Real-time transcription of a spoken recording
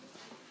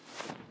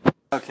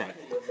Okay.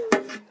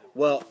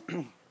 Well,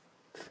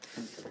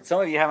 some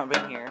of you haven't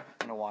been here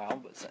in a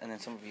while, and then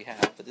some of you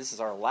have. But this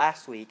is our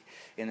last week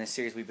in this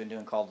series we've been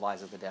doing called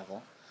Lies of the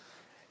Devil.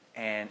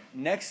 And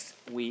next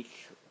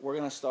week, we're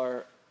going to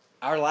start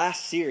our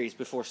last series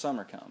before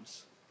summer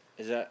comes.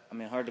 Is that,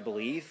 hard to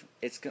believe?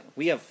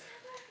 We have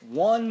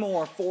one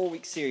more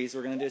 4-week series.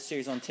 We're going to do a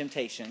series on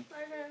temptation.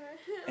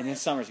 And then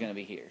summer's going to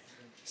be here.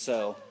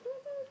 So,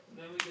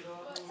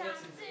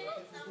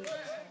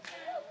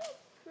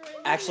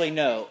 actually,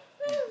 no.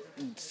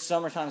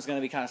 Summertime is going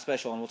to be kind of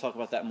special, and we'll talk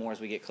about that more as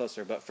we get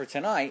closer. But for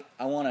tonight,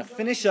 I want to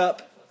finish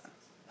up.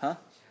 Huh?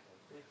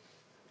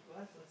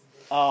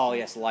 Oh,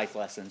 yes, life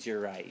lessons.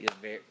 You're right.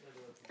 Very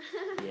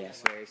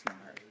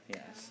smart.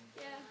 Yes.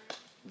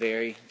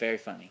 Very, very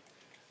funny.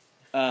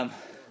 You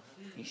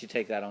should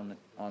take that on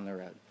the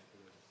road.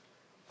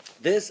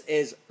 This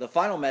is the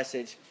final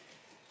message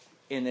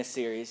in this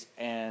series,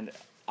 and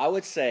I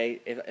would say,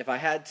 if I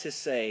had to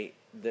say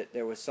that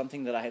there was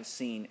something that I have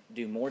seen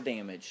do more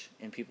damage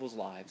in people's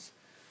lives,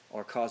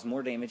 or cause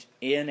more damage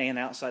in and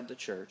outside the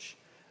church,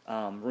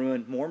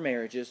 ruined more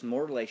marriages,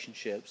 more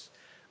relationships,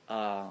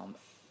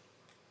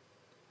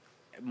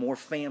 more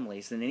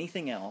families than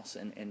anything else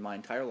in my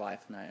entire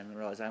life, and I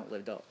realize I haven't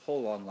lived a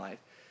whole long life,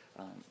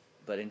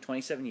 but in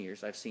 27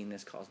 years I've seen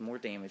this cause more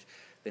damage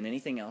than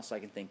anything else I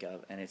can think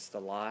of, and it's the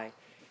lie,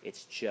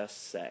 it's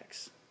just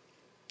sex.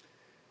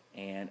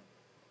 And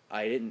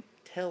I didn't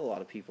tell a lot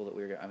of people that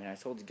I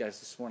told you guys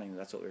this morning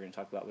that's what we were going to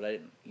talk about, but I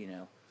didn't,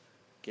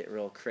 get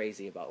real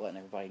crazy about letting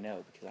everybody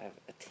know, because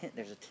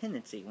there's a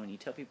tendency when you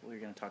tell people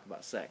you're going to talk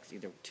about sex,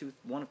 either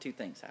one of two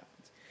things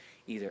happens.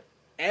 Either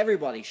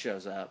everybody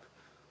shows up,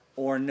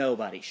 or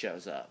nobody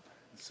shows up.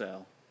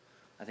 So,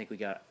 I think we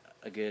got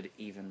a good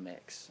even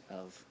mix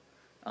of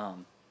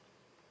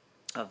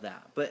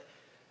that. But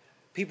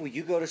people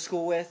you go to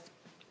school with,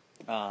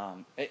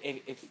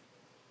 if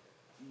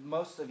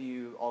most of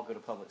you all go to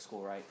public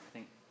school, right? I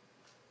think.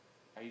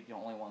 Are you the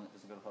only one that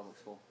doesn't go to public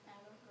school?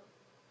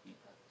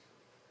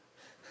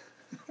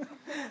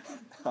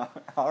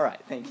 All right,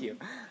 thank you.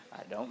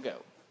 I don't go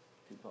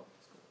to public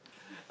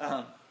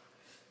school.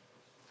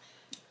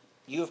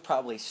 You have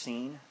probably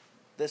seen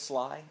this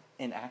lie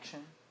in action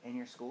in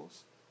your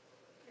schools,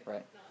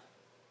 right?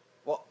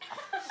 Well,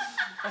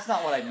 that's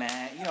not what I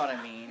meant. You know what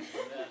I mean.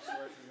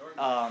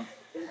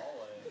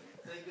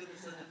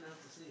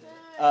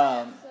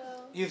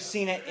 You've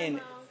seen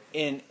it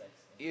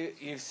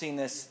you've seen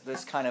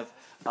this kind of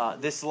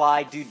this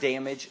lie do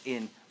damage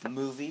in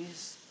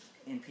movies,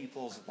 in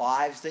people's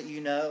lives that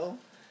you know.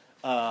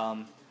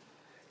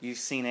 You've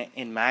seen it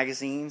in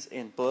magazines,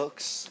 in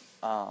books,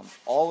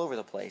 all over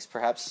the place.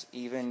 Perhaps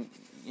even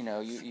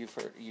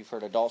you've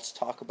heard adults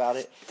talk about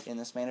it in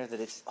this manner, that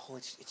it's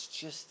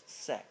just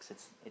sex.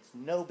 It's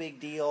no big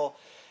deal.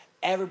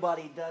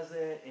 Everybody does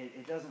it.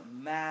 It doesn't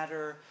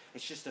matter.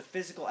 It's just a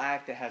physical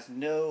act that has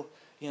no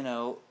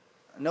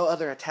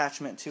other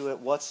attachment to it.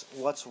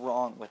 What's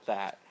wrong with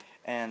that?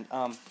 And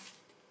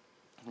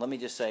let me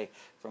just say,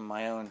 from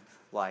my own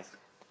life,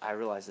 I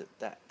realize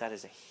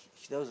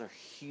those are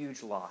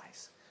huge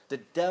lies. The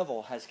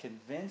devil has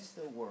convinced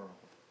the world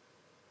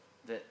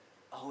that,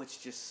 it's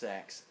just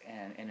sex,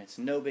 and it's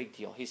no big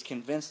deal. He's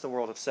convinced the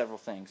world of several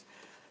things.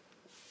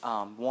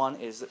 One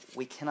is that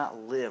we cannot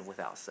live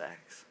without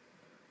sex.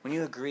 When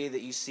you agree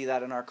that you see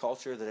that in our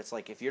culture, that it's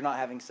like, if you're not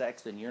having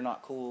sex, then you're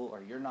not cool,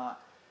 or you're not,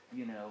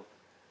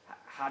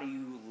 how do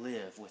you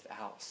live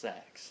without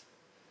sex?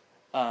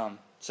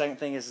 Second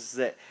thing is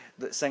that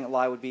the second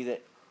lie would be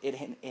that it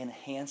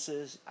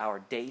enhances our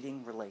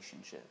dating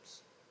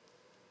relationships.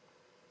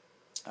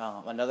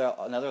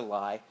 Another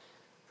lie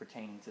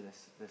pertaining to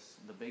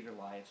the bigger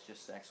lie, it's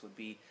just sex, would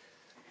be,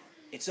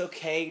 it's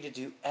okay to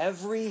do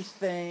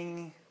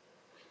everything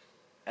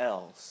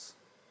else,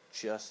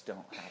 just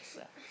don't have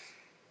sex.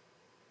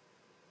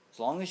 As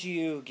long as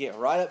you get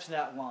right up to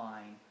that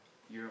line,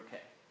 you're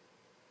okay.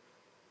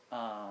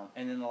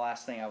 And then the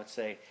last thing I would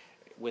say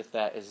with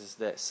that is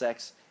that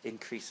sex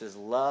increases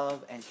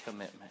love and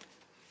commitment.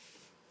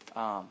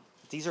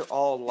 These are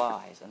all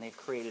lies, and they've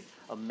created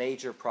a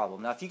major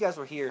problem. Now, if you guys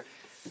were here,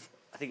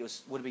 I think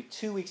would it be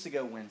 2 weeks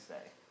ago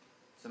Wednesday?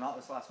 So not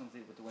this last Wednesday,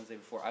 but the Wednesday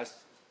before. I was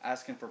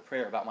asking for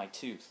prayer about my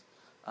tooth.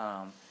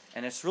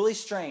 And it's really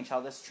strange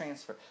how this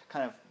transfer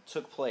kind of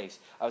took place.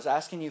 I was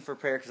asking you for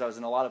prayer because I was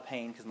in a lot of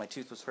pain because my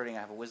tooth was hurting. I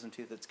have a wisdom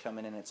tooth that's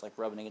coming in, and it's like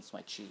rubbing against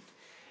my cheek.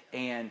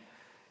 And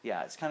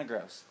yeah, it's kind of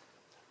gross.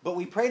 But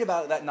we prayed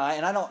about it that night,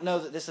 and I don't know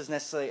that this is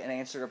necessarily an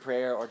answer to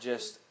prayer or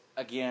just,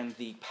 again,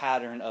 the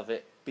pattern of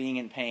it being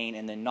in pain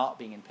and then not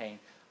being in pain.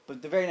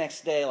 But the very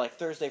next day, like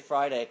Thursday,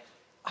 Friday,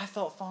 I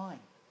felt fine.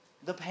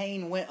 The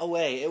pain went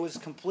away. It was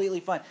completely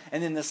fine.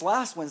 And then this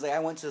last Wednesday, I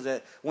went to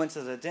the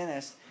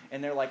dentist,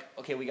 and they're like,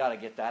 okay, we got to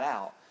get that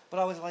out. But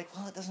I was like,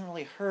 well, it doesn't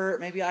really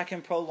hurt. Maybe I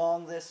can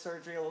prolong this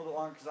surgery a little bit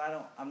longer,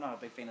 because I'm not a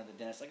big fan of the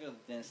dentist. I go to the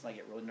dentist and I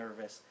get really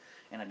nervous,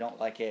 and I don't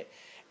like it.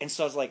 And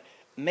so I was like,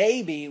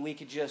 maybe we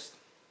could just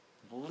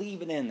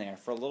leave it in there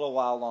for a little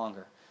while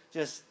longer,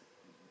 just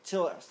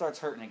till it starts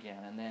hurting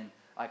again, and then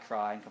I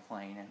cry and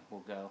complain, and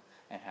we'll go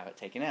and have it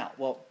taken out.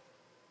 Well,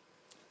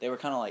 they were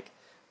kind of like,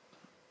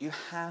 you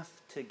have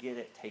to get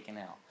it taken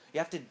out. You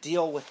have to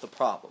deal with the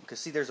problem. Because,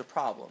 see, there's a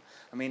problem.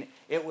 I mean,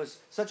 it was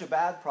such a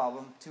bad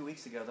problem 2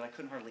 weeks ago that I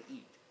couldn't hardly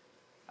eat.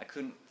 I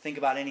couldn't think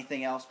about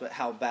anything else but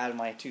how bad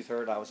my tooth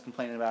hurt. I was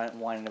complaining about it and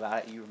whining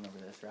about it. You remember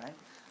this, right?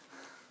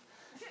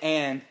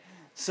 And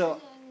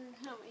so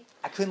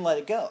I couldn't let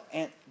it go.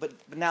 But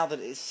now that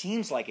it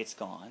seems like it's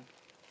gone,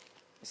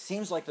 it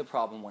seems like the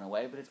problem went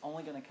away, but it's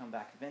only going to come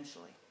back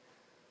eventually.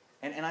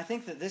 And I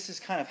think that this is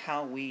kind of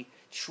how we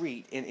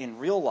treat, in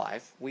real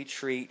life, we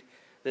treat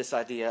this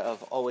idea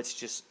of, oh, it's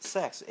just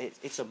sex.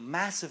 It's a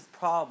massive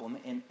problem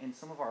in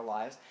some of our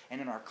lives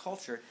and in our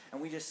culture, and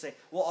we just say,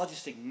 well, I'll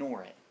just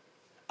ignore it.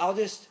 I'll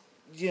just,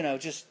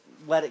 just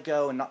let it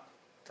go and not...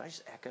 Did I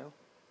just echo?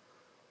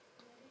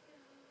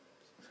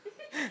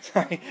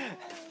 Sorry.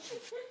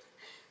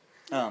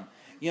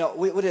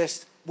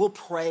 We'll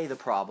pray the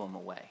problem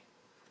away.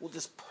 We'll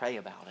just pray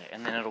about it,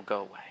 and then it'll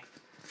go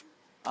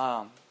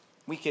away.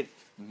 We could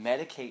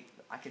medicate.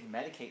 I could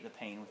medicate the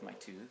pain with my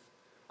tooth.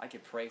 I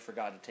could pray for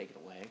God to take it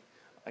away.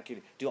 I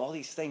could do all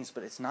these things,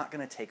 but it's not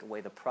going to take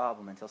away the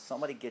problem until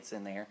somebody gets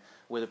in there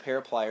with a pair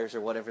of pliers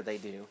or whatever they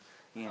do,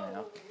 and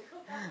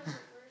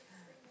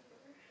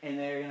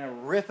they're going to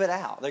rip it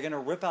out. They're going to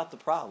rip out the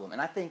problem.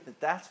 And I think that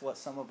that's what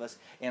some of us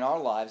in our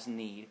lives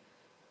need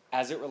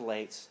as it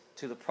relates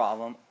to the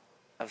problem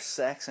of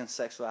sex and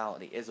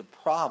sexuality, is a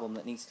problem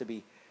that needs to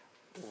be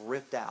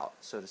ripped out,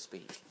 so to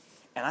speak.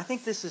 And I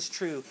think this is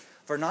true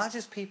for not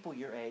just people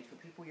your age,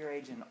 but people your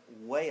age and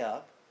way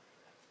up,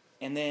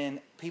 and then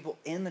people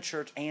in the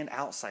church and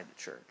outside the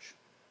church.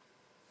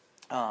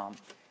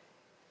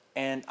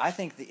 And I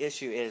think the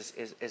issue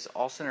is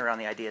all centered around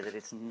the idea that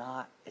it's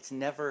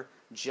never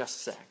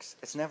just sex.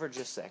 It's never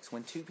just sex.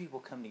 When two people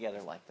come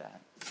together like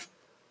that,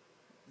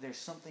 there's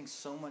something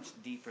so much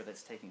deeper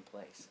that's taking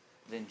place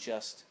than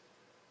just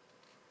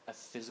a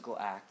physical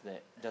act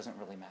that doesn't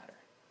really matter,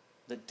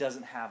 that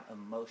doesn't have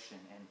emotion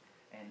and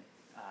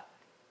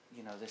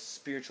this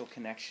spiritual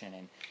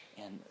connection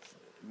and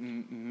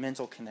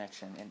mental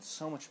connection and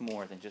so much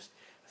more than just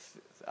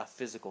a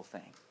physical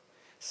thing.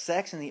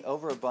 Sex and the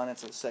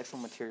overabundance of sexual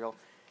material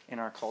in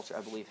our culture,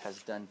 I believe,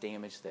 has done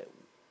damage that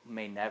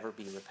may never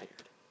be repaired.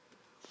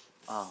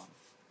 I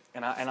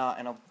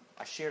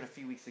shared a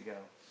few weeks ago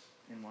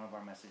in one of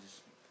our messages,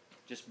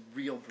 just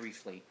real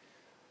briefly,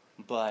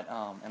 but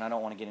and I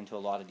don't want to get into a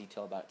lot of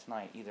detail about it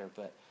tonight either,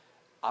 but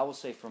I will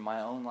say for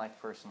my own life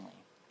personally,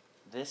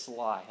 this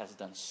lie has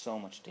done so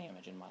much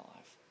damage in my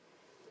life.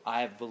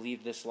 I have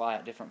believed this lie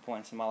at different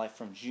points in my life,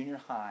 from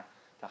junior high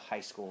to high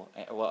school,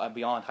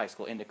 beyond high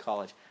school into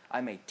college.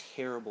 I made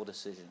terrible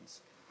decisions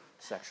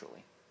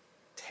sexually,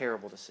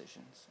 terrible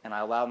decisions, and I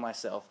allowed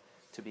myself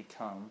to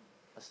become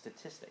a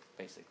statistic,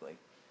 basically.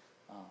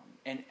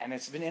 And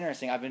it's been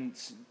interesting. I've been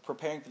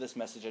preparing for this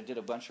message. I did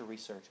a bunch of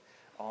research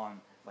on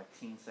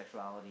teen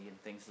sexuality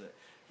and things that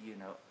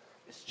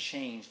it's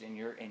changed in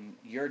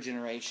your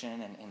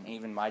generation and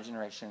even my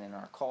generation in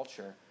our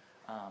culture.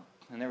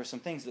 And there were some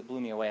things that blew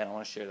me away, and I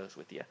want to share those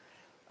with you.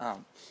 I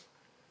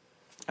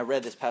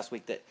read this past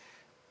week that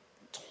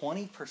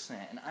 20%,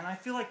 and I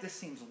feel like this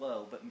seems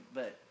low,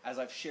 but as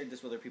I've shared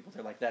this with other people,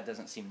 they're like, that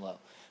doesn't seem low.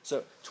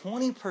 So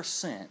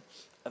 20%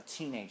 of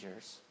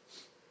teenagers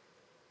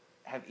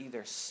have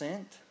either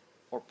sent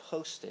or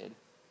posted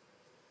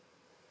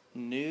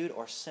nude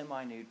or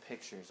semi-nude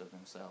pictures of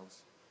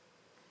themselves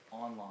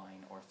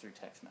online or through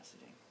text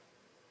messaging.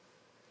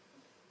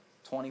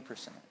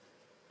 20%.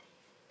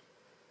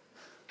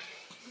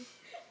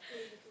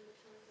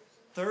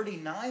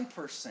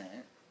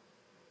 39%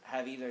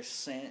 have either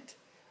sent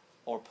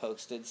or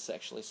posted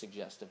sexually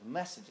suggestive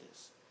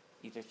messages,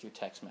 either through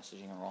text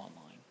messaging or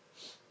online.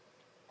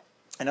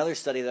 Another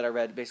study that I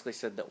read basically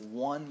said that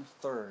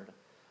 1/3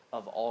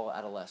 of all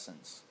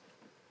adolescents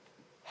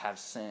have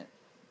sent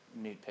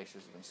nude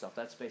pictures of themselves.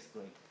 That's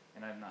basically,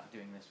 and I'm not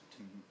doing this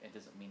it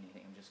doesn't mean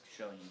anything, I'm just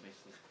showing you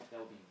basically, that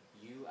will be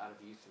you out of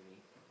you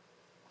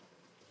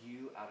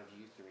out of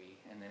you three,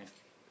 and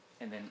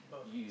then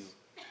you.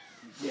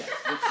 Yes,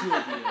 the two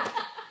of you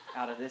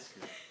out of this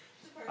group.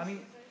 I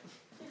mean,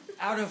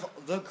 out of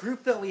the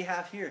group that we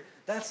have here,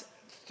 that's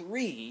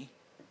 3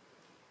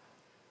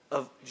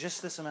 of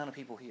just this amount of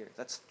people here.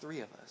 That's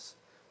 3 of us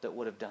that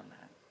would have done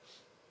that.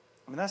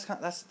 I mean, that's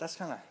kind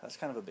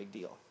of a big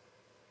deal.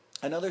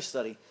 Another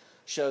study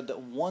showed that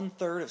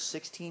 1/3 of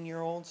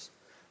 16-year-olds,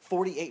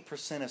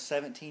 48% of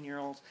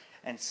 17-year-olds,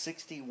 and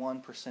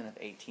 61% of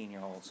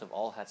 18-year-olds have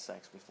all had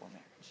sex before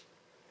marriage.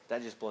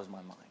 That just blows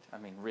my mind. I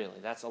mean, really,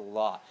 that's a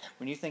lot.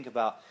 When you think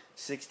about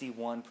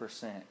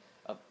 61%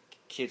 of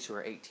kids who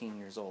are 18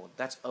 years old,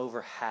 that's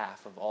over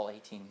half of all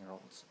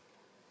 18-year-olds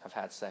have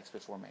had sex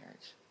before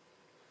marriage.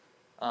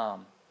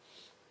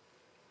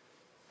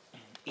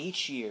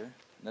 Each year,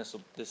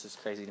 this is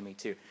crazy to me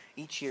too,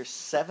 each year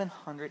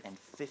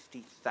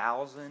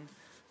 750,000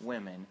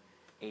 women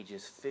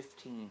ages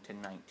 15 to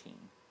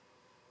 19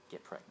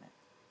 get pregnant.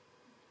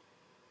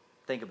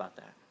 Think about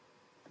that.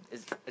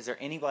 Is there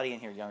anybody in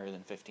here younger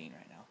than 15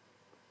 right now?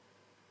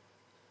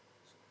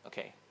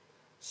 Okay,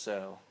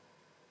 so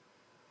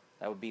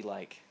That would be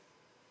like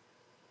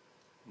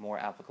more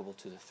applicable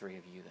to the three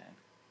of you then.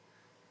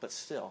 But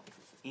still,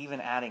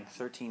 even adding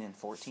 13 and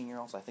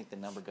 14-year-olds, I think the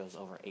number goes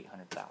over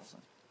 800,000.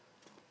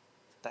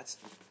 That's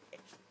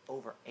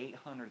over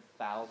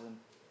 800,000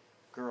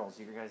 girls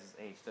your guys'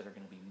 age that are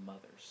going to be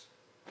mothers.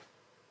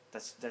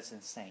 That's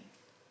insane.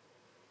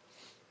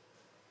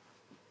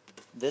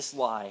 This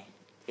lie,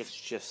 it's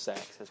just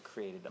sex, has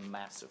created a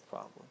massive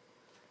problem.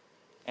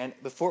 And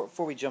before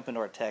we jump into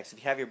our text, if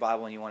you have your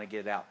Bible and you want to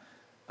get it out,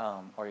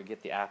 or you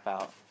get the app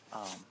out,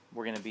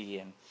 we're going to be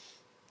in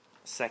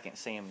 2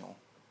 Samuel.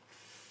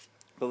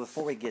 But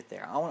before we get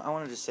there, I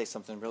want to just say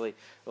something really,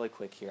 really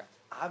quick here.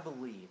 I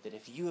believe that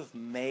if you have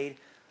made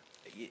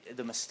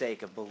the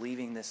mistake of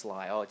believing this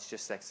lie, oh, it's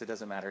just sex, it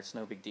doesn't matter, it's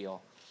no big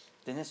deal,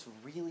 then it's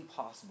really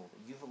possible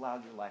that you've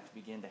allowed your life to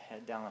begin to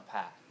head down a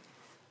path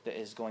that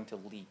is going to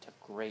lead to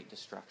great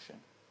destruction.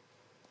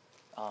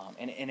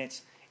 And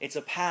it's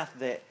a path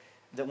that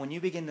when you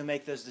begin to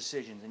make those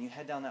decisions and you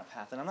head down that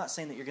path, and I'm not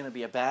saying that you're going to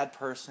be a bad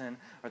person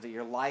or that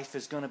your life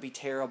is going to be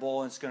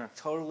terrible and it's going to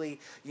totally,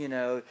 you're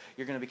going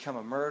to become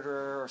a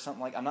murderer or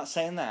something like that. I'm not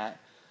saying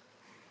that.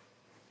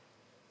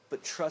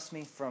 But trust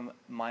me, from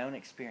my own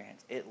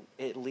experience,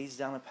 it leads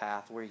down a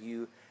path where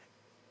you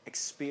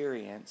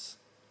experience,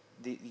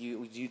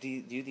 you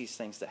do these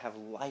things that have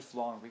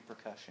lifelong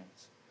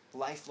repercussions,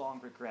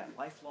 lifelong regret,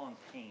 lifelong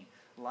pain,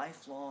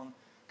 lifelong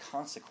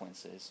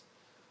consequences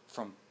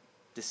from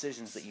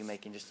decisions that you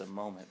make in just a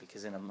moment,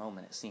 because in a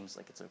moment it seems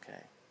like it's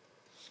okay.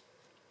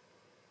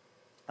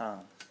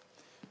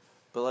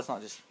 But let's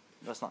not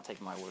take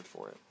my word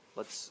for it.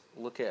 Let's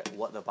look at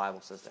what the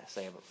Bible has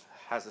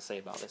to say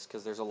about this,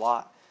 because there's a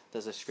lot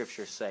does the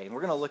Scriptures say, and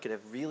we're going to look at a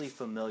really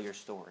familiar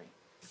story.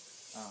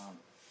 Are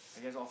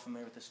you guys all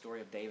familiar with the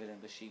story of David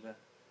and Bathsheba?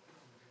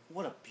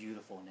 What a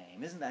beautiful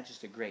name! Isn't that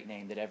just a great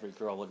name that every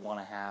girl would want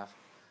to have?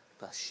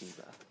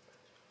 Bathsheba.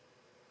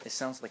 It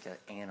sounds like an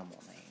animal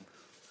name.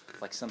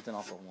 Like something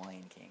off of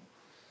Lion King.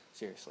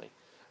 Seriously.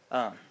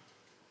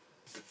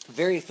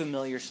 Very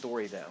familiar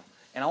story, though.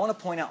 And I want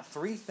to point out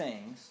 3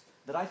 things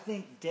that I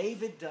think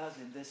David does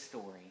in this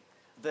story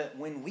that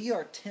when we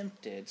are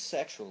tempted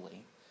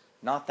sexually,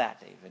 not that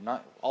David,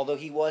 although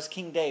he was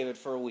King David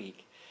for a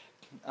week,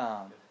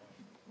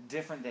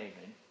 different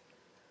David,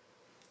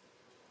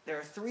 there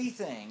are 3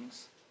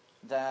 things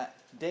that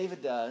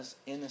David does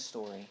in this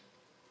story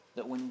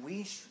that when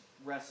we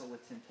wrestle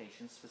with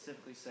temptation,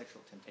 specifically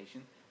sexual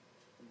temptation,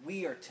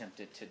 we are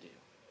tempted to do.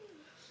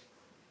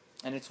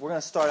 And we're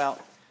going to start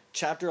out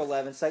chapter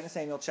 11, 2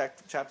 Samuel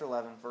chapter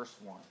 11, verse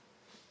 1.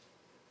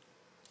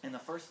 And the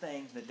first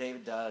thing that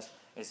David does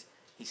is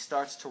he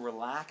starts to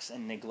relax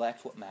and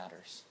neglect what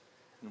matters.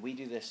 And we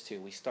do this too.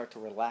 We start to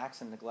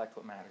relax and neglect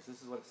what matters.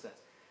 This is what it says.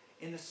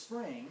 In the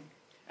spring,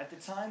 at the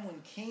time when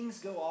kings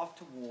go off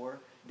to war,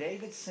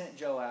 David sent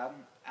Joab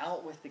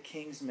out with the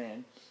king's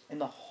men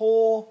and the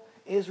whole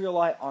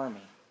Israelite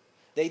army.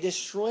 They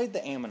destroyed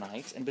the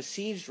Ammonites and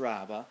besieged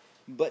Rabbah,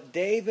 but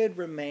David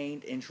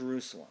remained in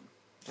Jerusalem.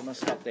 I'm going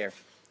to stop there.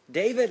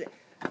 David,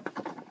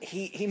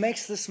 he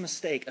makes this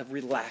mistake of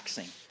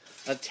relaxing,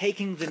 of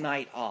taking the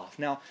night off.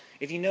 Now,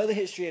 if you know the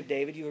history of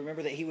David, you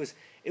remember that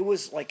it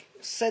was like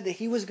said that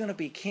he was going to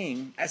be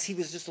king as he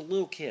was just a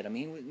little kid. I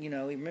mean, you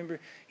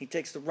remember he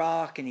takes the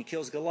rock and he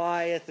kills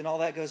Goliath and all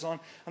that goes on.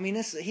 I mean,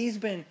 it's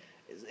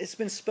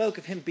been spoke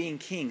of him being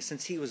king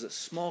since he was a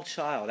small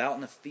child out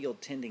in the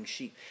field tending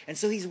sheep. And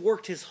so he's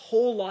worked his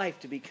whole life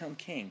to become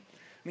king.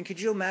 I mean,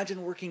 could you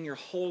imagine working your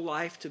whole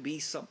life to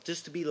be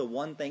just to be the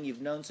one thing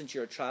you've known since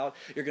you're a child?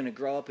 You're going to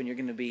grow up and you're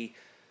going to be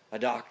a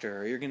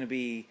doctor, or you're going to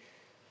be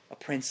a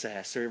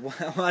princess, or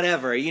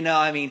whatever.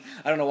 I mean,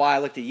 I don't know why I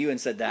looked at you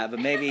and said that, but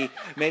maybe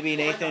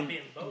Nathan,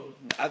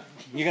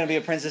 you're going to be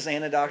a princess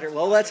and a doctor.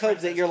 Well, let's hope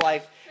that your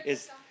life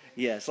is,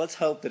 yes, let's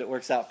hope that it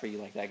works out for you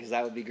like that, because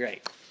that would be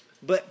great.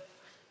 But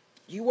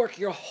you work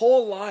your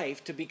whole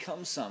life to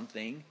become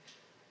something,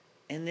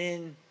 and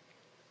then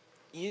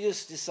you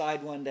just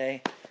decide one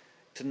day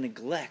to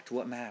neglect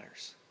what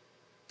matters,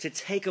 to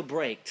take a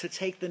break, to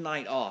take the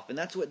night off. And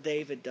that's what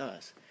David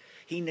does.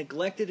 He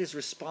neglected his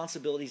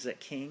responsibilities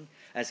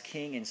as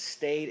king and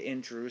stayed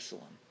in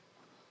Jerusalem.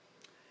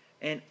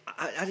 And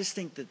I just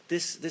think that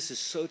this is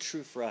so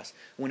true for us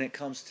when it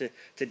comes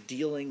to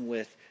dealing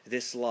with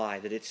this lie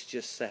that it's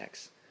just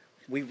sex.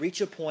 We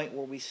reach a point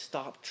where we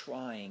stop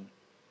trying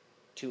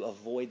to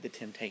avoid the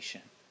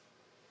temptation.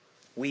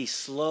 We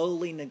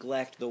slowly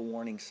neglect the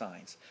warning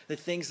signs, the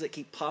things that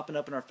keep popping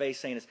up in our face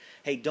saying,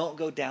 hey, don't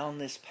go down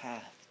this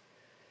path.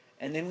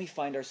 And then we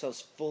find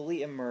ourselves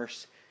fully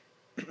immersed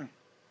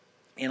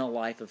in a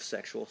life of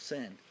sexual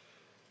sin.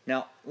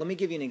 Now, let me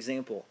give you an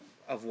example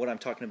of what I'm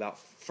talking about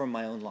from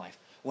my own life.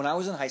 When I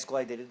was in high school,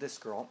 I dated this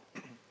girl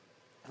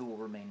who will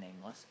remain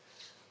nameless.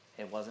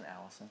 It wasn't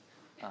Allison,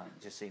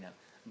 just so you know.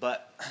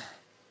 But,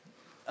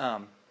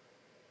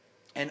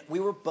 and we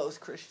were both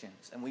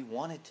Christians, and we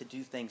wanted to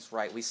do things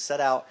right. We set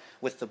out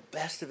with the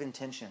best of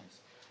intentions.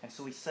 And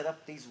so we set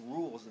up these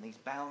rules and these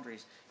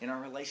boundaries in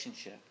our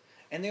relationship.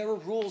 And there were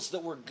rules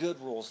that were good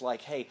rules,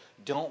 like, hey,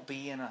 don't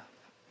be in a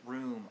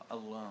room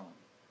alone.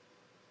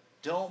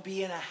 Don't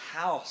be in a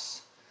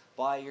house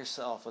by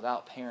yourself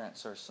without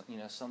parents or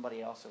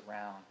somebody else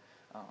around,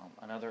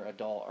 another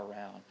adult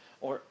around.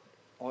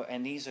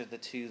 And these are the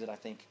two that I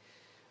think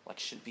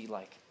should be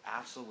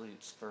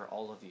absolutes for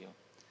all of you.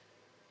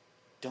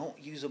 Don't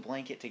use a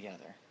blanket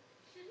together,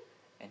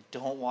 and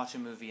don't watch a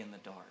movie in the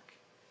dark.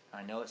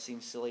 I know it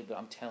seems silly, but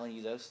I'm telling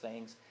you, those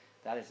things,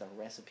 that is a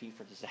recipe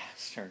for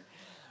disaster.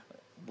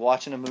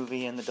 Watching a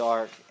movie in the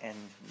dark and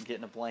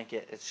getting a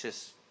blanket, it's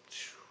just,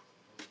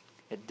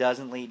 it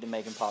doesn't lead to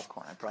making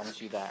popcorn. I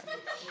promise you that.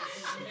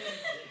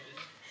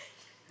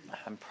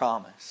 I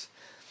promise.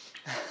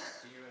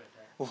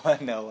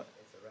 What? No.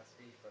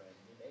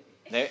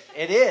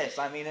 It is.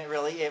 I mean, it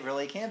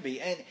really can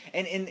be.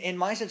 And in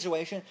my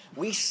situation,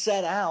 we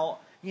set out,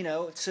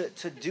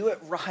 to do it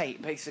right,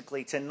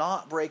 basically, to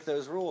not break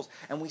those rules,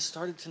 and we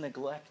started to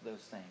neglect those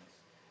things,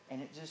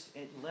 and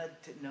it led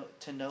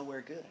to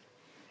nowhere good.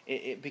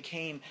 It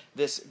became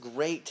this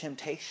great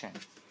temptation,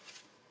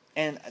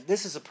 and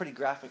this is a pretty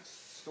graphic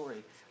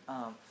story,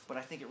 but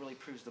I think it really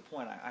proves the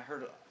point. I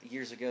heard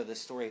years ago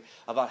this story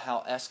about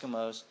how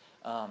Eskimos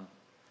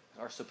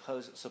are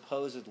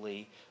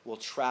supposedly will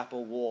trap a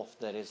wolf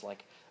that is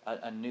like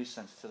a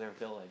nuisance to their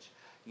village.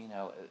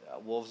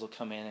 Wolves will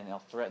come in and they'll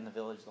threaten the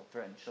village, they'll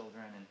threaten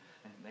children, and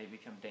they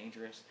become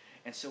dangerous.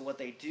 And so what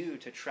they do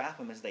to trap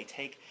them is they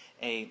take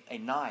a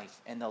knife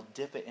and they'll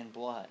dip it in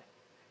blood,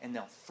 and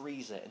they'll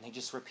freeze it. And they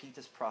just repeat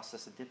this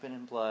process of dip it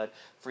in blood,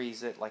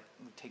 freeze it, like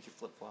take your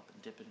flip-flop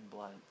and dip it in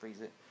blood and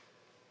freeze it.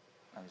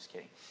 I'm just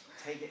kidding.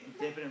 Take it and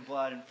dip it in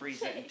blood and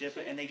freeze it and dip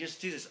it. And they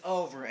just do this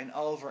over and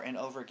over and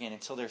over again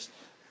until there's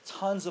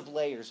tons of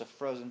layers of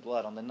frozen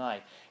blood on the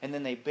knife. And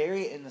then they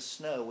bury it in the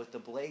snow with the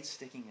blade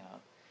sticking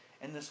up.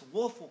 And this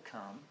wolf will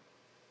come,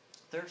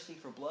 thirsty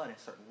for blood, and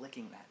start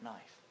licking that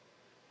knife.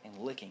 And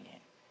licking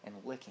it. And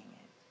licking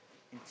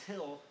it.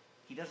 Until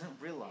he doesn't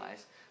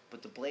realize,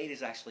 but the blade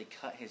has actually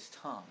cut his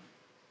tongue.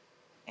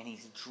 And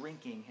he's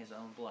drinking his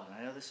own blood.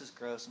 I know this is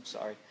gross, I'm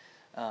sorry.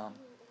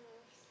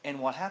 And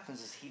what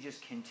happens is he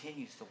just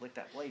continues to lick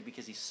that blade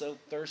because he's so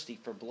thirsty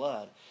for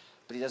blood,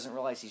 but he doesn't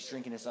realize he's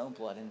drinking his own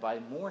blood. And by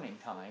morning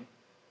time,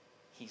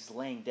 he's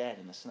laying dead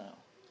in the snow.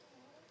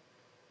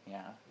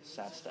 Yeah,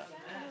 sad stuff.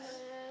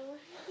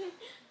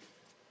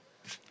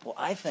 Well,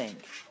 I think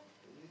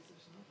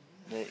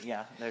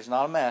that, there's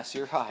not a mess.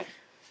 You're right.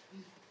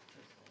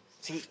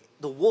 See,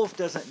 the wolf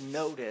doesn't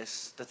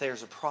notice that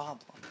there's a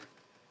problem.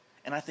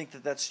 And I think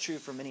that that's true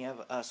for many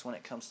of us when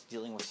it comes to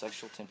dealing with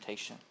sexual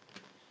temptation.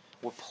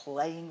 We're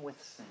playing with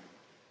sin.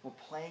 We're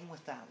playing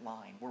with that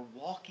line. We're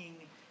walking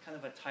kind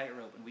of a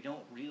tightrope, and we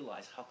don't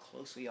realize how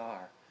close we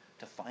are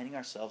to finding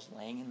ourselves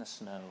laying in the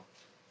snow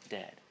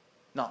dead.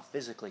 Not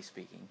physically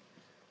speaking,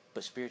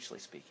 but spiritually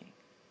speaking.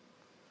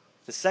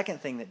 The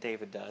second thing that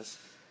David does,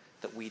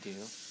 that we do,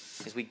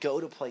 is we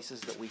go to places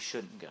that we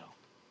shouldn't go.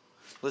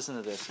 Listen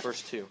to this,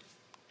 verse 2.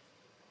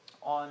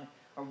 One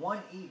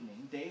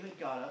evening, David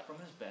got up from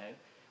his bed,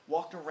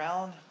 walked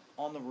around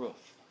on the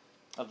roof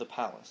of the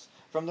palace.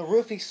 From the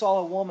roof he saw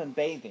a woman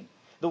bathing.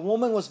 The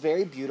woman was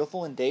very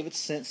beautiful, and David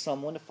sent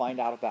someone to find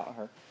out about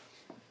her.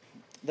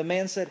 The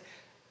man said,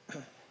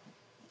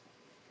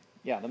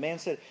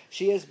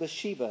 "She is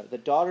Bathsheba, the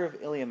daughter of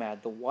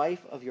Eliamad, the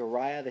wife of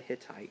Uriah the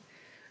Hittite."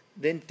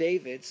 Then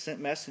David sent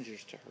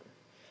messengers to her.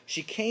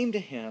 She came to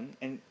him,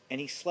 and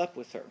he slept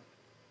with her.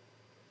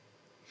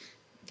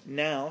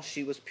 Now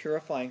she was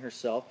purifying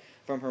herself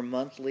from her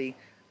monthly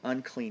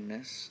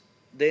uncleanness.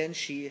 Then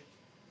she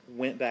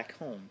went back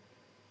home.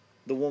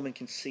 The woman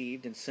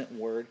conceived and sent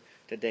word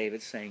to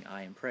David saying,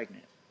 "I am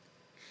pregnant."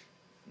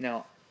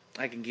 Now,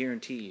 I can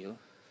guarantee you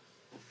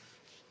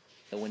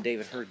that when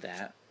David heard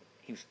that,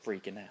 he was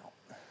freaking out.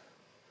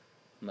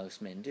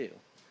 Most men do,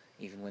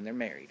 even when they're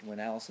married. When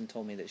Allison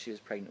told me that she was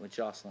pregnant with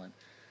Jocelyn,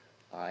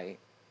 I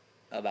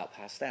about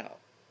passed out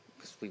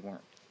because we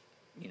weren't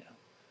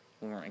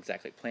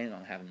exactly planning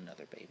on having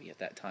another baby at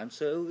that time,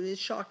 so it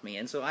shocked me.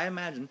 And so I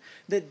imagine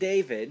that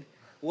David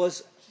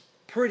was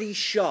pretty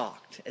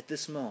shocked at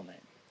this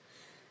moment.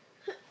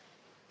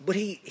 But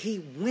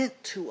he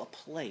went to a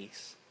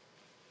place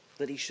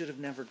that he should have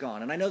never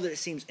gone. And I know that it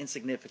seems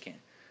insignificant,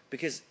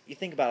 because you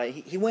think about it,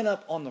 he went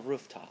up on the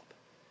rooftop.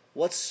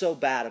 What's so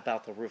bad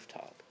about the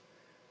rooftop?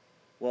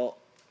 Well,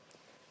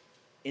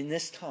 in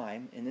this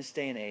time, in this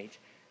day and age,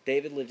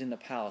 David lived in the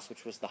palace,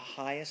 which was the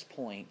highest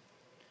point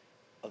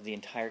of the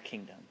entire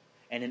kingdom,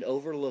 and it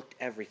overlooked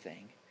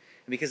everything.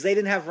 And because they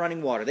didn't have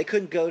running water, they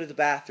couldn't go to the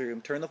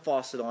bathroom, turn the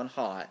faucet on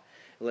hot,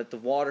 let the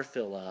water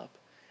fill up,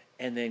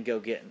 and then go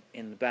get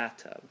in the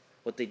bathtub.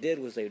 What they did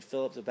was they would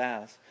fill up the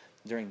bath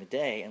during the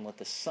day and let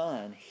the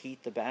sun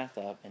heat the bath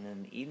up, and then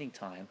in the evening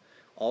time,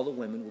 all the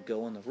women would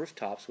go on the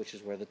rooftops, which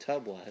is where the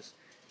tub was,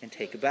 and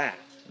take a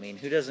bath. I mean,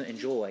 who doesn't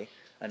enjoy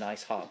a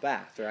nice hot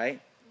bath,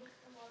 right?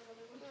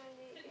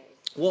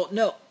 Well,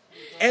 no.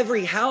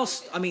 Every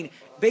house,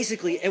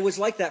 basically, it was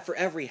like that for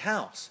every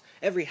house.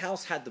 Every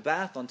house had the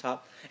bath on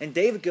top. And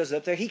David goes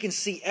up there. He can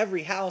see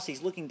every house.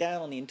 He's looking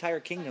down on the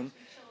entire kingdom.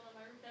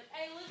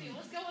 Hey, Lizzie,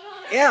 what's going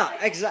on Yeah,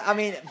 exactly. I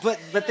mean,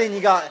 but then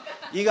you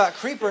got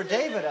Creeper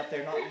David up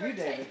there, not you,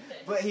 David.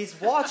 But he's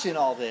watching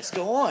all this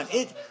go on.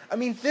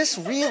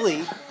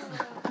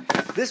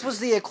 This was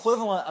the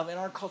equivalent of, in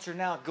our culture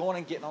now, going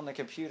and getting on the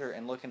computer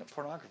and looking at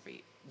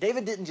pornography.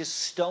 David didn't just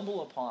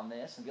stumble upon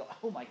this and be like,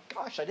 oh my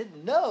gosh, I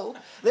didn't know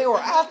they were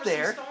out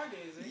there.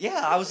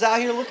 Yeah, I was out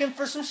here looking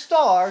for some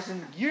stars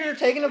and you're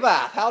taking a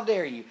bath. How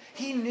dare you?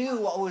 He knew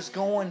what was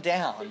going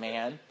down,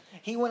 man.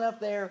 He went up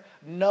there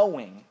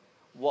knowing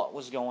what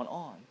was going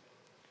on.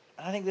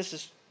 And I think this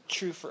is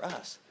true for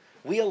us.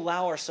 We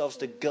allow ourselves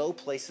to go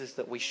places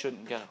that we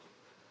shouldn't go.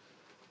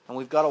 And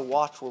we've got to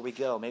watch where we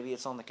go. Maybe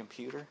it's on the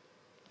computer.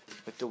 We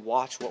have to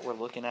watch what we're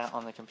looking at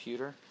on the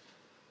computer.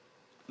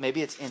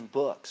 Maybe it's in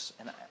books.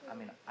 And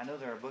I know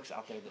there are books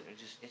out there that are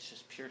it's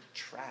just pure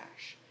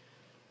trash.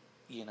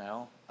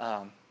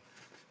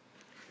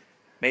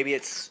 Maybe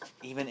it's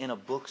even in a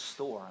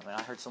bookstore.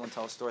 I heard someone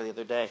tell a story the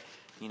other day,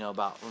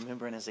 about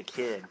remembering as a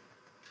kid,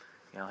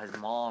 his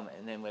mom,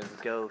 and then we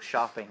would go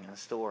shopping in the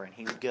store, and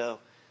he would go,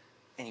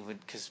 and he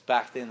would, because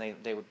back then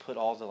they would put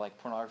all the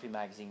pornography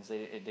magazines,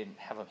 it didn't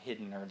have them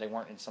hidden, or they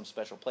weren't in some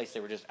special place,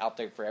 they were just out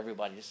there for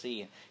everybody to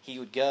see, and he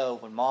would go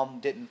when mom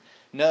didn't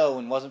know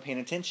and wasn't paying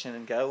attention,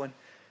 and go and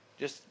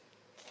just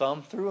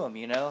thumb through them,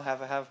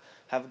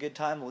 have a good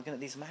time looking at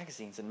these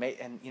magazines, and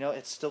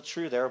it's still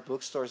true. There are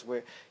bookstores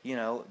where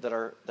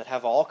that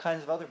have all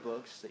kinds of other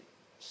books that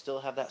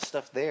still have that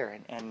stuff there,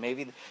 and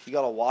maybe you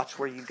got to watch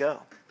where you go.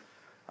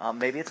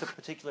 Maybe it's a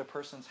particular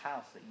person's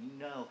house that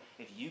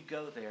if you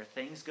go there,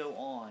 things go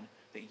on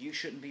that you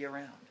shouldn't be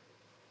around.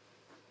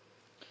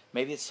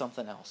 Maybe it's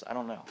something else. I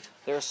don't know.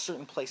 There are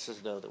certain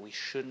places, though, that we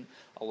shouldn't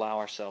allow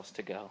ourselves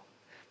to go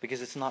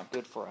because it's not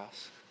good for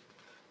us.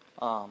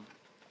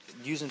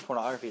 Using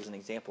pornography as an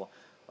example,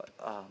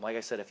 like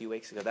I said a few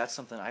weeks ago, that's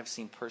something I've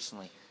seen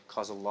personally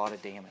cause a lot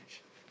of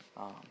damage.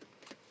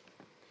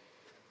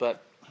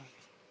 But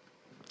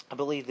I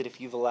believe that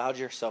if you've allowed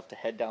yourself to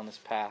head down this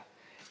path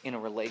in a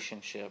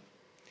relationship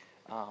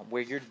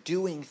where you're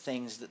doing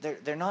things that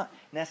they're not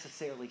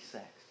necessarily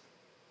sex.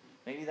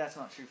 Maybe that's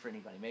not true for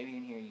anybody. Maybe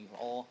in here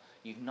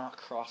you've not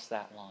crossed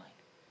that line.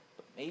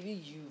 But maybe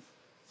you've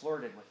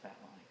flirted with that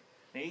line.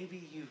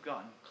 Maybe you've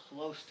gotten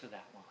close to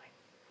that line.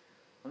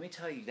 Let me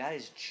tell you, that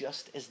is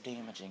just as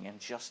damaging and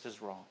just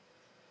as wrong.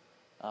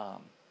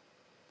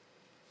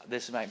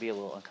 This might be a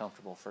little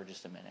uncomfortable for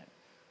just a minute.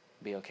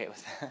 Be okay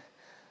with that?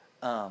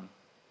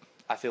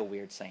 I feel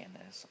weird saying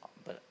this,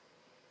 but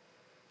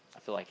I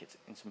feel like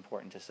it's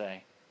important to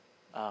say.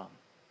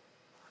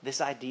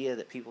 This idea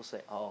that people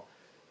say,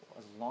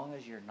 as long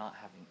as you're not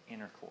having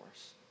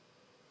intercourse,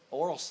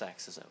 oral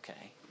sex is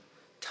okay.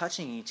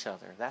 Touching each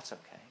other, that's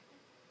okay.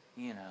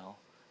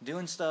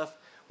 Doing stuff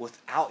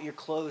without your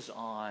clothes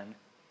on,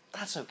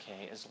 that's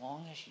okay, as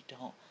long as you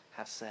don't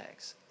have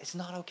sex. It's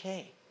not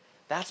okay.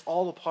 That's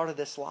all a part of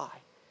this lie.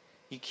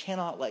 You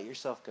cannot let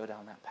yourself go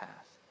down that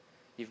path.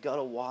 You've got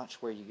to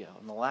watch where you go.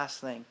 And the last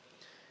thing,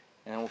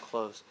 and then we'll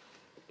close,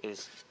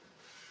 is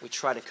we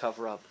try to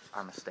cover up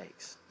our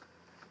mistakes.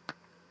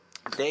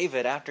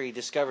 David, after he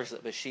discovers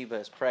that Bathsheba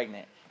is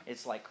pregnant,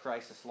 it's like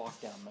crisis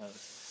lockdown mode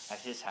at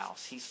his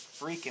house. He's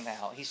freaking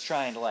out. He's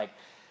trying to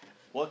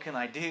what can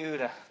I do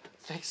to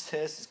fix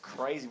this? This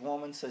crazy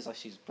woman says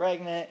she's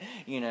pregnant.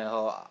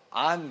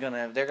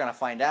 They're gonna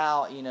find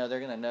out. They're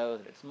gonna know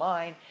that it's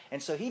mine.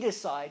 And so he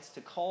decides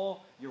to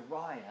call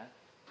Uriah,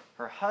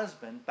 her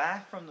husband,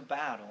 back from the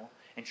battle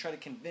and try to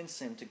convince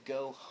him to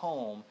go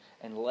home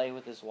and lay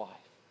with his wife.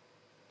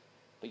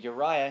 But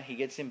Uriah, he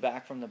gets him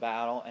back from the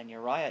battle, and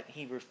Uriah,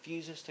 he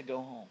refuses to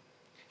go home.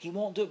 He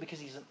won't do it because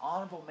he's an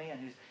honorable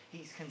man.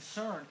 He's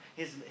concerned.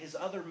 His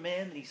other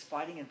men that he's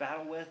fighting in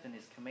battle with and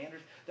his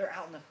commanders, they're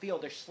out in the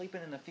field. They're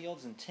sleeping in the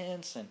fields in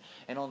tents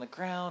and on the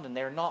ground, and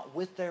they're not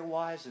with their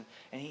wives.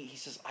 And he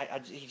says,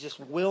 he just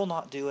will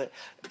not do it,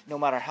 no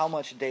matter how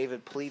much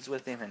David pleads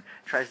with him and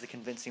tries to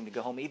convince him to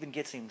go home, even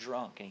gets him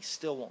drunk, and he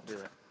still won't do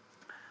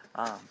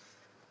it.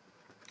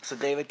 So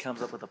David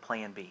comes up with a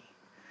plan B.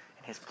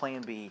 And his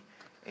plan B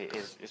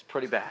is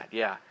pretty bad.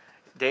 Yeah.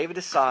 David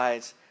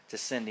decides to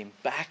send him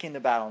back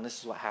into battle, and this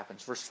is what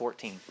happens. Verse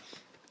 14.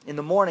 In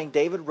the morning,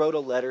 David wrote a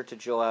letter to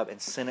Joab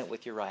and sent it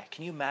with Uriah.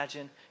 Can you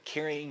imagine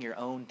carrying your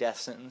own death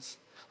sentence?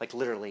 Like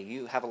literally,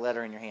 you have a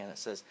letter in your hand that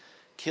says,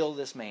 kill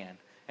this man,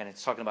 and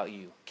it's talking about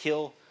you.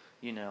 Kill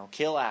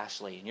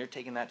Ashley, and you're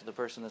taking that to the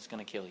person that's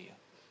going to kill you.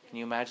 Can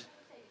you imagine?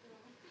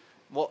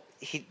 Well,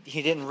 he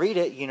didn't read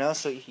it,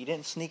 so he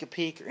didn't sneak a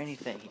peek or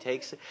anything. He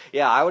takes it.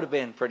 Yeah, I would have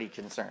been pretty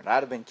concerned.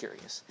 I'd have been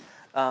curious.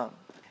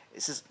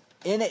 It says,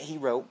 in it he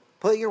wrote,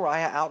 put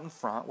Uriah out in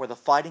front where the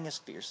fighting is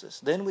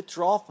fiercest. Then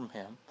withdraw from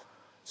him,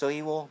 so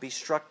he will be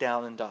struck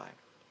down and die.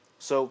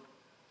 So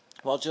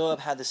while Joab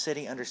had the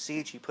city under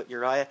siege, he put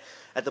Uriah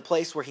at the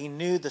place where he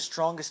knew the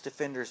strongest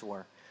defenders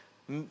were.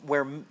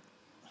 When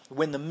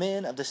the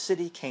men of the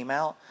city came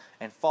out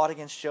and fought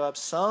against Joab,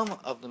 some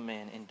of the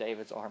men in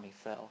David's army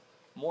fell.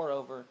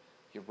 Moreover,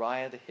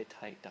 Uriah the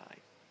Hittite died.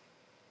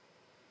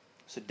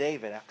 So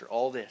David, after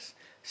all this,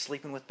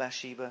 sleeping with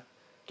Bathsheba,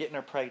 getting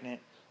her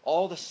pregnant,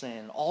 all the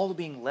sin, all the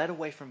being led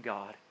away from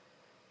God,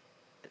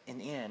 in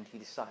the end, he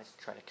decides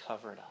to try to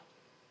cover it up.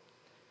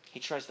 He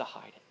tries to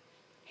hide it.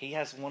 He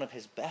has one of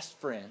his best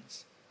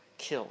friends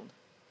killed,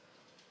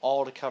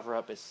 all to cover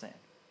up his sin.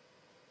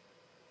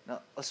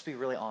 Now, let's be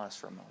really honest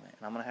for a moment.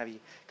 And I'm going to have you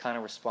kind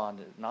of respond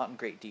to it, not in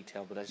great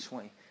detail, but I just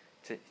want you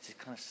to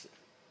kind of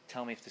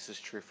tell me if this is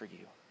true for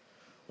you.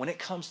 When it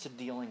comes to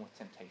dealing with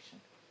temptation,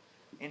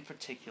 in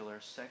particular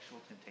sexual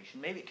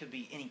temptation, maybe it could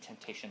be any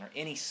temptation or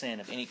any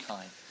sin of any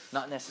kind,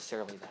 not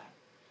necessarily that.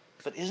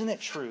 But isn't it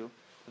true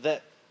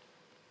that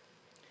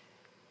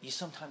you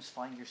sometimes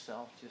find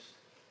yourself just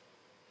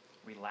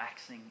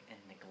relaxing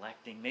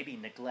and maybe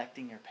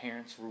neglecting your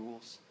parents'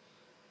 rules,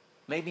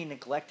 maybe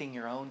neglecting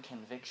your own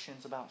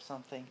convictions about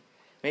something,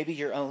 maybe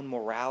your own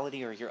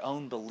morality or your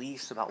own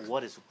beliefs about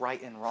what is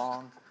right and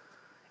wrong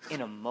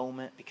in a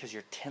moment because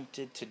you're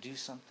tempted to do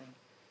something?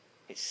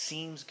 It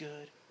seems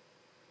good.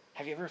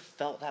 Have you ever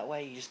felt that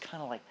way? You just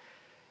kind of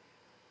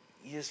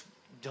you just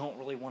don't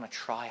really want to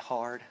try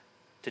hard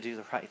to do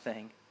the right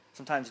thing.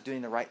 Sometimes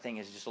doing the right thing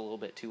is just a little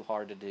bit too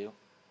hard to do.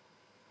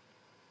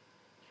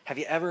 Have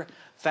you ever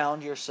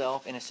found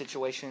yourself in a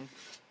situation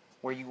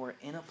where you were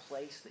in a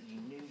place that you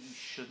knew you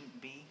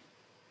shouldn't be?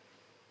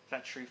 Is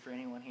that true for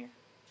anyone here?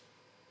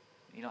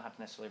 You don't have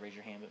to necessarily raise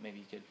your hand, but maybe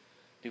you could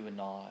do a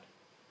nod.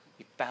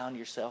 You found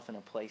yourself in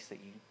a place that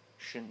you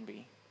shouldn't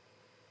be.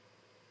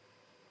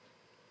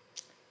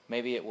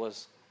 Maybe it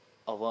was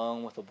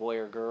alone with a boy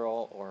or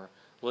girl, or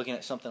looking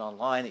at something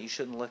online that you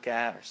shouldn't look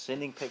at, or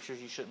sending pictures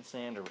you shouldn't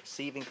send, or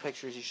receiving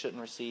pictures you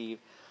shouldn't receive,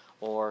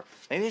 or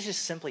maybe it's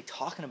just simply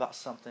talking about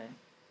something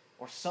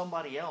or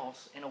somebody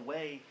else in a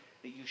way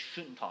that you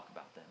shouldn't talk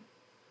about them.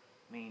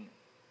 I mean,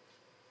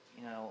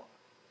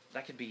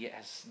 that could be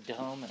as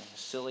dumb and as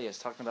silly as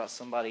talking about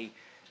somebody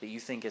that you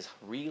think is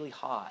really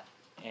hot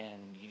and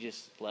you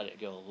just let it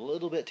go a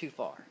little bit too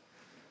far,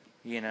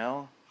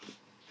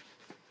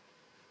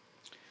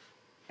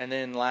 And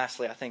then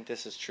lastly, I think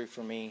this is true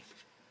for me.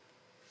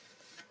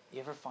 You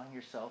ever find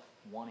yourself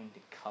wanting to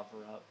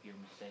cover up your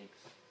mistakes?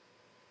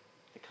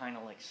 To kind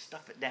of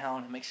stuff it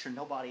down and make sure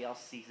nobody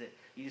else sees it.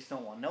 You just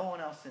don't want no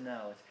one else to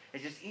know.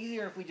 It's just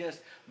easier if we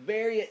just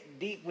bury it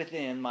deep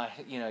within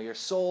your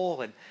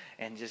soul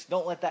and just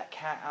don't let that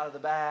cat out of the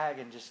bag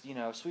and just,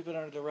 sweep it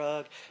under the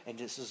rug. And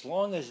just as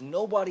long as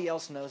nobody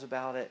else knows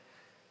about it,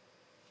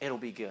 it'll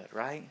be good,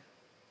 right?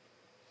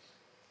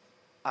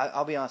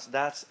 I'll be honest,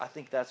 I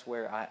think that's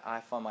where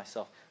I find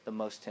myself the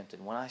most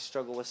tempted. When I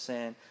struggle with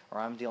sin or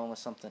I'm dealing with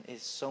something,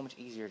 it's so much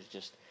easier to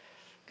just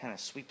kind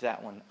of sweep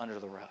that one under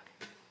the rug.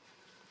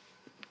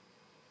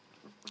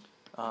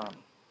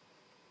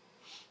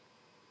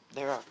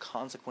 There are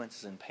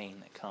consequences and pain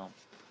that come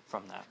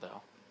from that,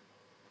 though.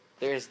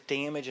 There is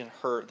damage and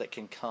hurt that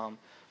can come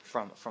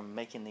from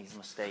making these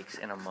mistakes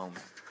in a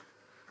moment.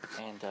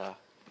 And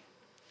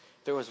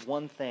there was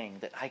one thing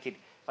that if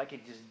I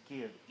could just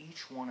give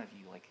each one of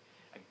you a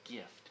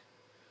gift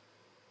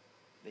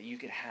that you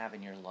could have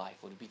in your life,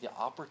 would be the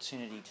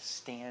opportunity to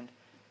stand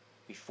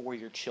before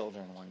your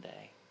children one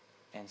day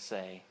and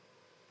say,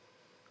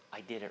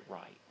 I did it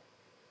right.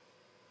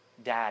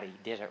 Daddy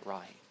did it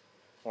right.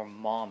 Or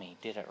mommy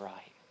did it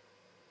right.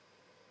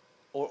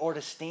 Or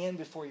to stand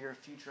before your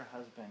future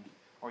husband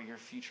or your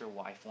future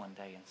wife one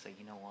day and say,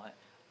 you know what?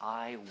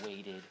 I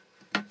waited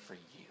for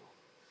you.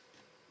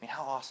 I mean,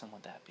 how awesome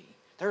would that be?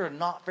 There are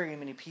not very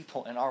many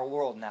people in our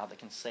world now that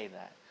can say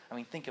that. I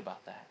mean, think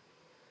about that.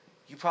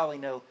 You probably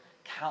know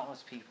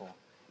countless people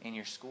in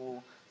your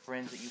school,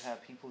 friends that you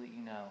have, people that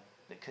you know,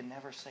 that could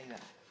never say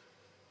that.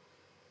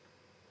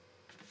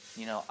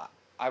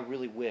 I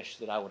really wish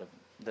that I would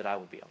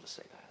be able to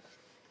say that.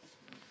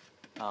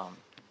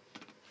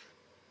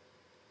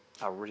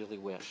 I really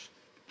wish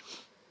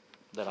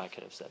that I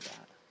could have said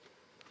that.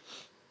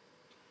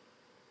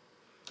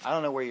 I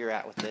don't know where you're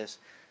at with this.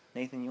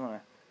 Nathan,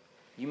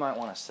 you might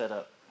want to set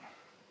up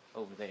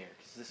over there,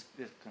 because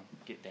this can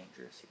get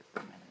dangerous here for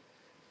a minute.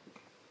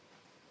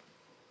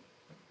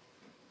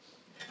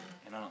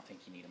 And I don't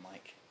think you need a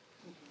mic.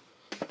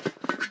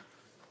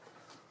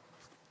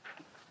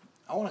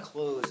 I want to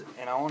close,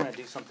 and I want to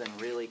do something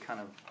really kind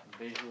of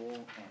visual,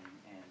 and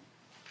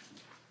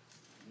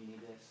you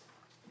need this?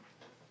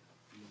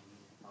 You need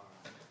it? All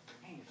right.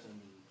 Man, you're so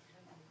neat.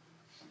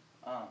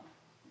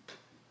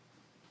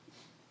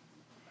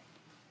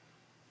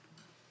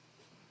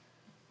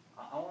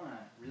 I want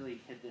to really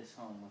hit this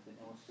home with an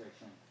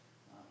illustration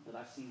that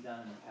I've seen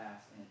done in the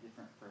past in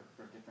for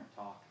a different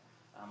talk.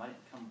 I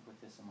didn't come up with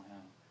this on my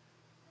own,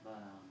 but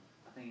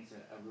I think it's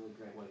a really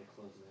great way to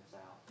close this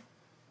out.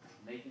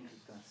 Nathan's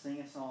just going to sing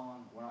a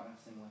song. We're not going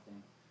to sing with him,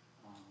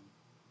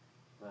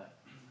 but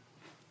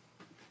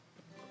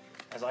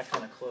as I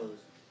kind of close,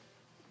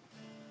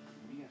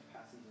 will you guys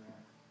pass these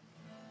around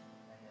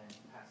and then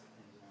pass the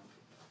things around?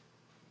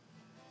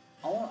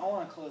 I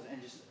want to close and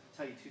just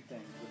tell you two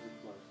things as we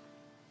close.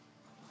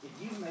 If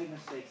you've made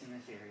mistakes in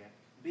this area,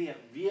 be it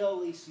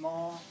really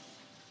small,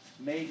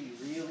 maybe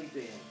really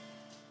big,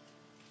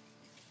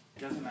 it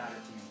doesn't matter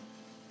to me.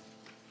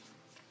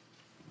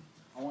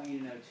 I want you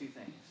to know two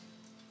things.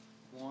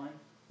 One,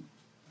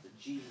 that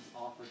Jesus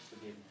offers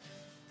forgiveness.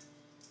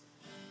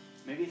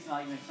 Maybe it's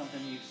not even something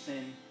you've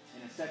sinned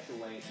in a sexual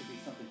way. It could be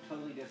something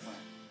totally different.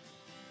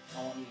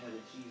 I want you to know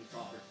that Jesus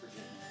offers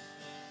forgiveness.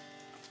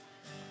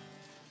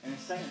 And the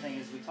second thing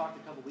is, we talked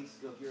a couple weeks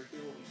ago, if you're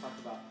here, we talked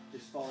about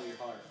just follow your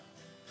heart.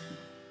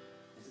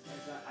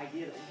 It's the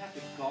idea that we have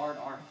to guard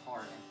our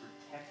heart and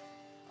protect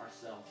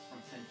ourselves from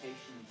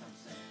temptation and from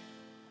sin.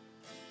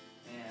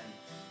 And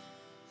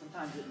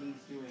sometimes it means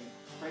doing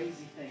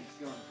crazy things,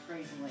 going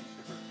crazy lengths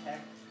to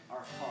protect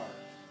our heart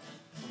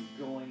from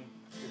going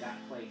to that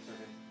place or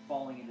to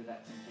falling into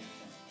that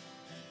temptation.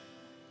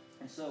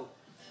 And so,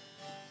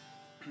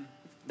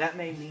 that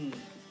may mean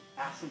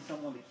asking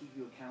someone to keep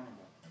you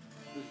accountable,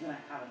 who's going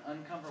to have an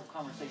uncomfortable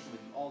conversation with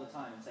you all the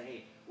time and say,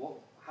 hey,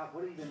 what have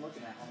you been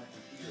looking at on the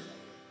computer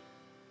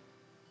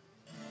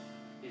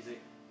lately?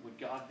 Would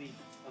God be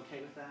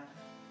okay with that?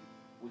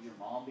 Would your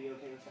mom be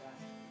okay with that?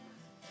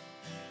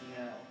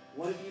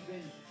 What have you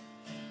been,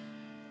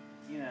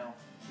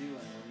 doing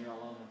when you're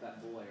alone with that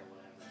boy or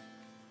whatever?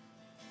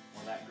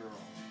 Or that girl?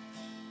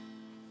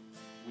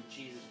 Would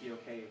Jesus be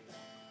okay with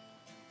that?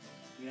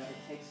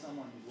 It takes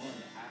someone who's willing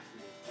to ask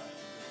you those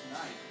questions. But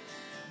tonight,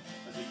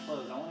 as we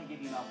close, I want to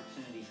give you an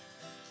opportunity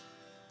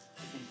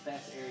to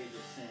confess areas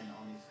of sin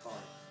on these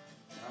cards.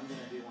 And I'm going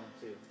to do one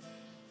too.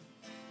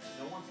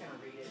 No one's going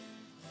to read it.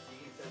 You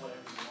can say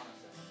whatever you want to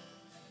say.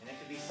 And it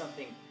could be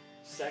something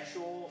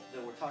sexual that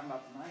we're talking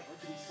about tonight, or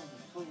it could be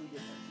something totally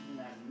different, something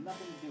that has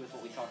nothing to do with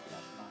what we talked about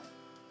tonight.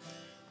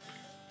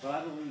 But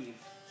I believe,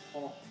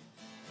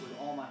 with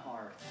all my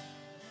heart,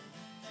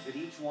 that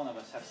each one of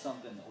us have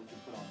something that we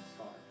can put on this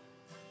card.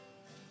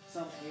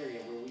 Some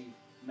area where we've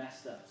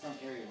messed up, some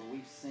area where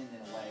we've sinned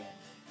in a way,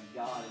 and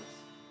God is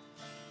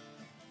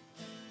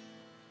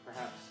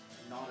perhaps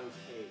not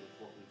okay with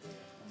what we did,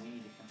 and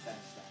we need to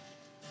confess that.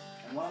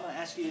 And what I'm going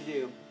to ask you to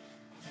do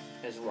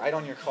is write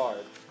on your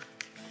card,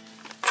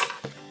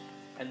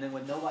 and then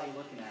with nobody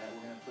looking at it,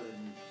 we're going to put it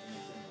in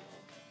this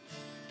envelope.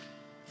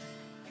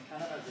 And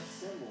kind of as a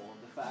symbol of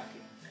the fact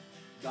that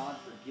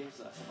God forgives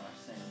us of our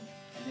sin,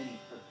 and then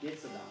He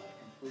forgets about it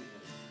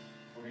completely,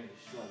 we're going to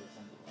destroy this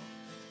envelope.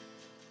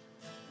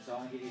 So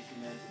I'm going to give you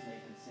 2 minutes as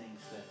Nathan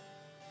sings to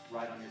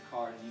write on your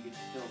card, and you can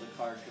fill the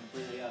card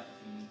completely up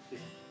if you need to,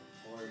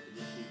 or it could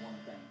just be one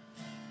thing.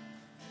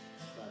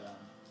 But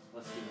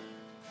let's do it.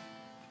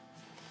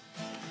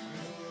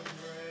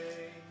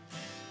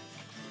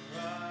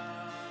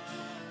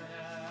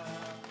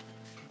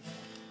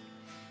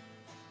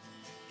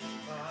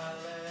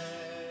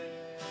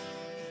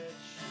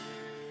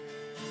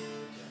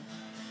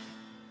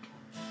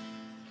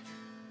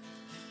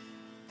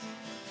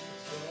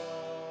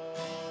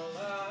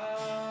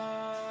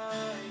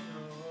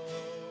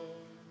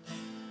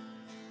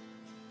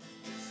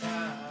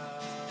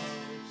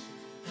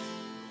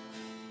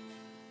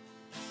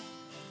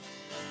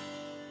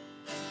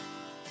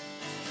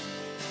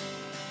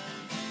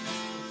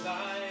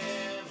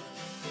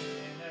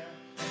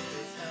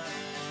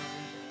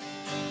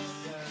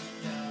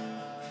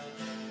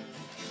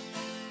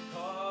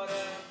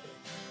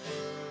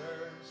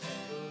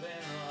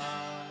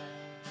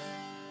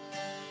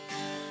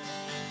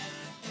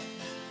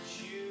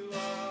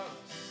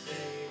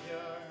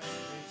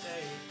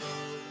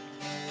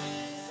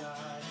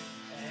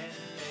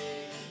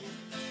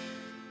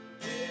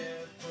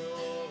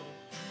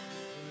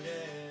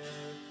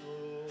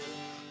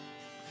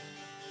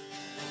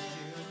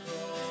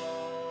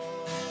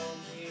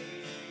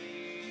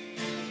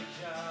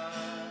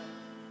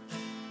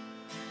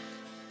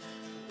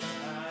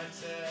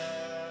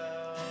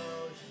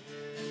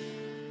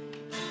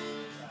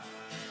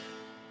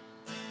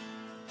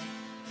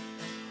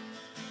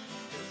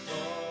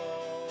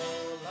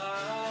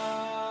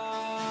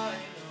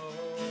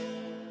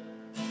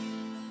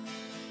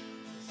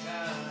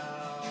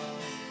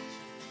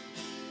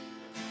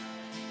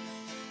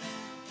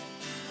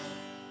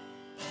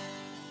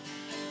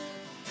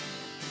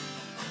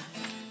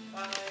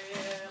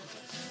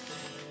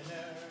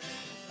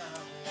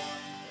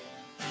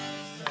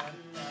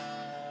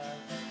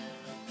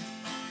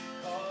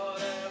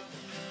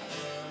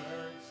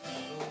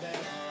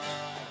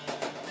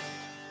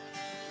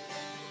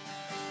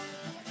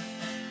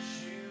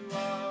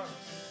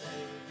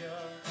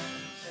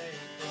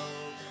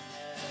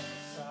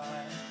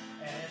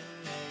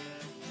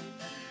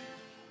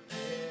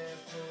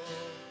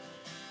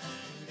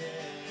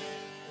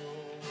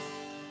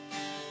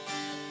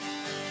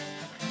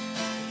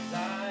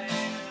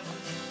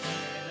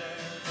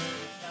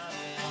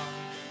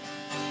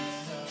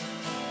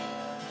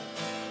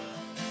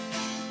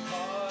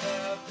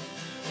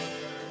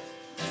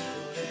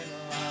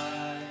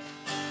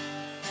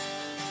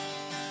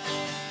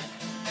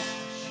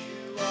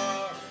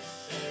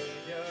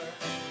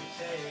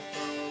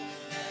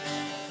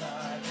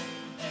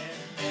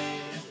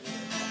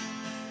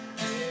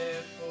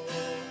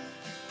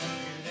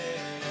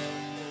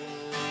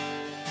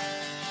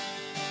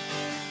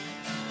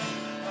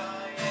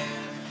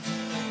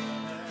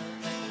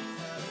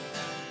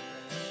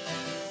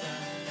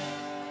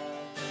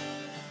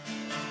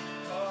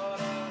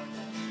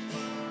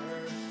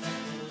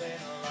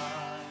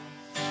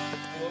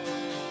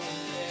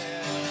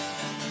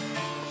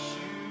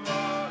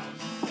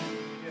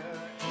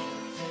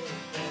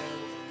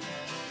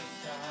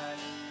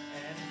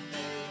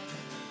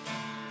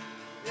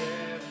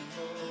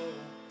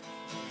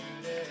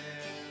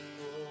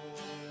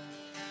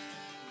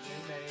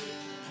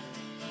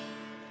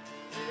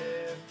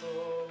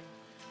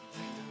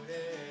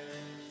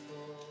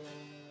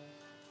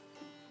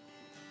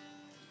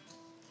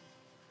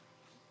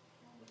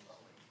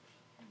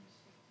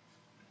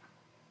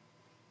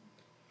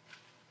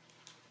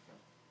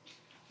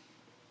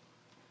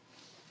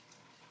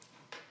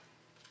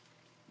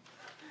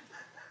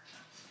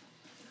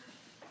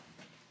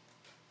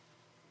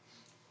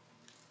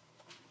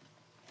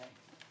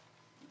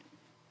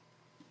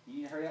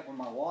 for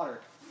my water,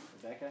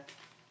 Rebecca,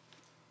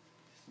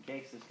 just in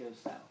case this goes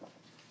south.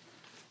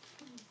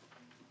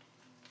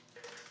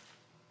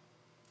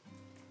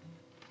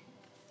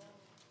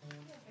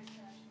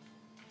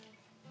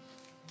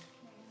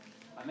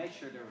 I made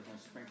sure there was no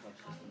sprinkler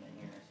system in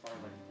here. As far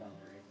as I can tell,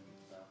 there isn't.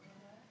 So.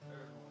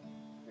 There's one.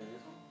 There is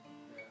one?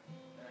 Yeah.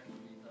 It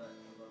actually be cut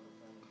above the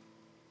thing.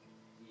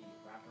 The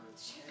wrapper.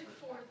 She's like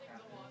 4 things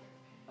of water.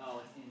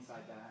 Oh, it's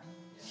inside that?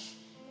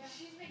 Yeah,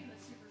 she's making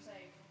this super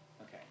safe.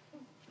 Okay.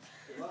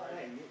 Well,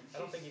 hey, I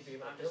don't think you'd be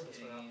able to build this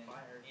without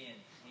fire. In,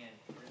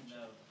 there's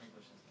no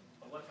sprinkler system.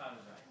 But what if I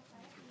was right?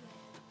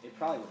 it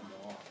probably wouldn't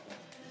go off. But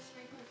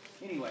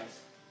anyways,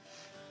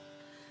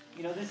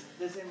 you know, this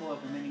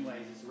envelope in many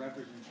ways is a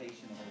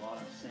representation of a lot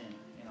of sin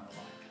in our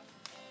life.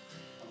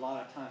 A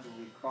lot of times when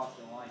we've crossed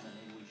the line that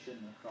maybe we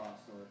shouldn't have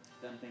crossed, or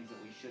done things that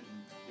we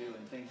shouldn't do,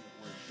 and things that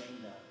we're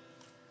ashamed of.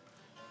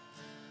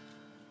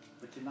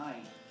 But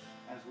tonight,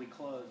 as we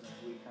close and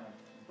as we kind of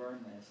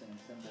burn this in a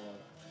symbol of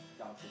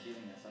God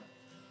forgiving us,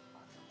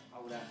 I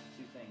would ask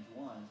two things.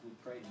 One, as we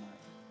pray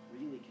tonight,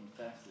 really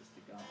confess this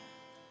to God.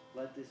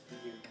 Let this be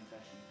your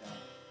confession to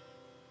God.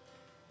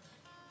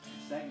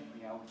 And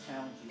secondly, I would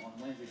challenge you on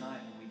Wednesday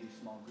night when we do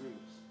small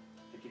groups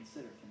to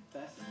consider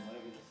confessing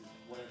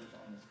whatever's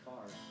on this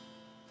card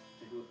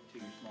to your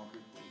small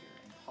group leader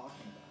and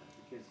talking about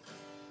it.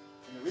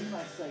 And the reason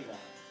I say that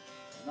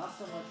is not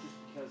so much just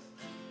because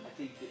I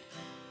think that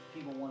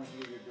people want to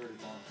hear your dirty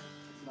laundry.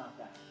 It's not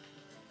that.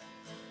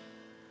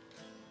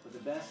 But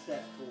the best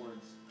step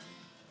towards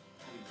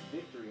having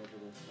victory over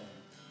this thing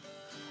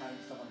is having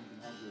someone who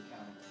can hold you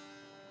accountable,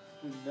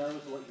 who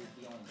knows what you're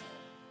dealing with.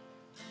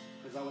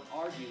 Because I would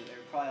argue that there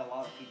are probably a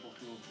lot of people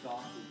who have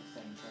gone through the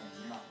same thing.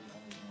 You're not the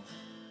only one.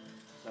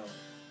 So,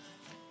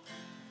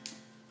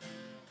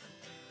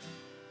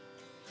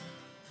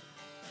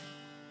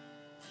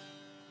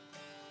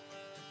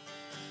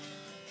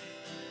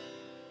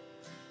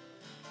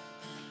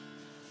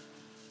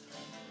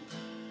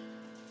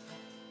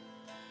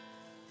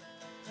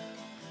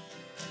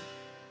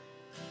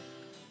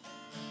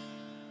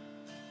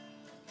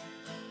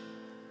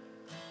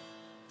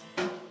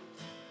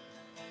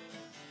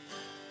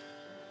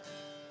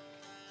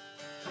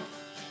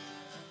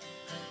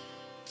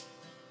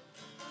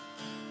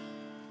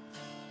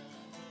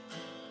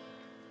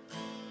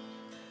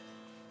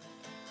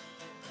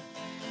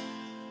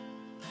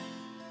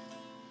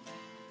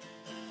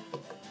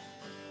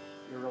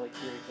 you're really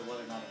curious of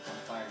whether or not it's on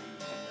fire, you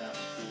can come out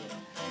and see it and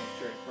make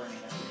sure it's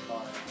burning up your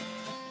car.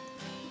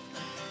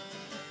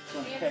 It's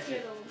going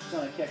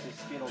to catch a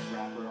Skittles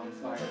wrapper on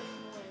fire.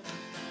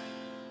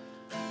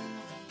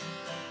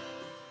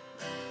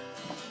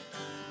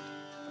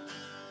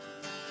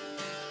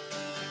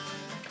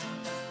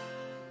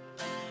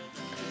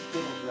 The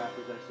Skittles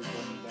wrapper is actually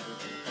burning better than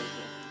the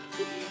paper. That's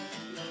good news.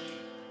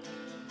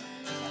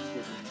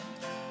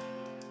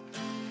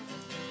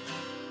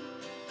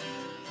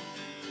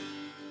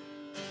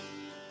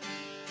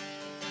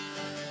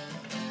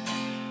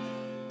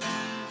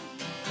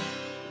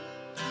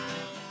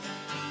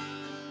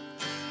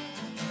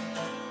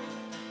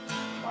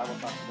 The Bible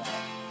talks about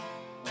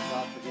when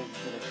God forgives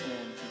us of our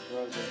sins, He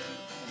throws it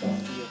in the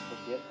sea of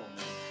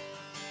forgetfulness,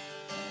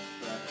 and it's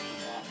forever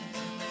forgotten.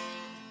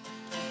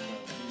 So,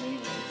 in many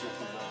ways, this is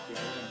a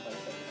different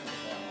place that we can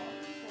go on.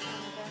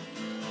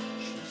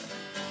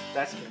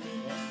 That's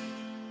convenient.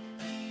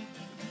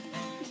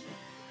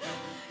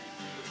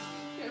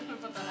 I'm gonna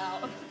put that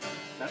out.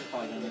 That's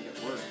probably gonna make it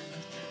worse.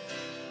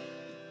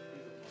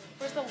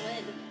 Where's the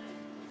lid?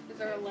 Is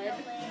there a lid?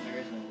 There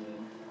is no lid.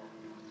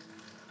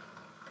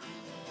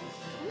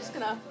 I'm just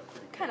gonna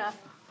kind of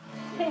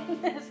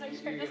this. Make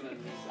sure it doesn't.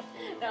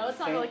 No, it's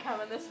not really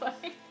coming this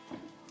way.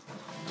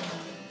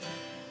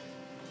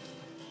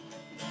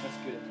 That's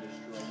good to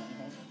destroy.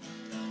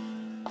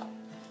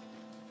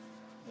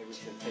 Maybe we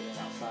should take it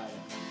outside.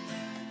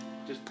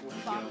 Just let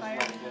it go. Bonfire.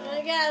 Let it go. Let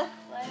it go.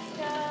 Let's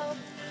go.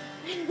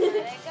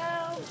 Let it go.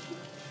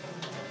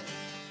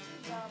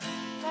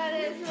 Let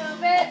it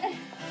move it.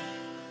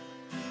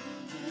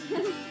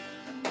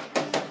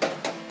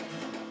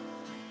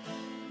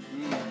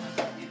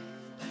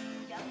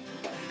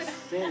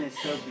 Sin is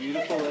so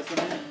beautiful, isn't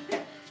it?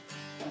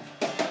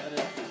 That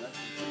is true.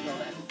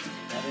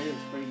 That is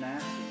pretty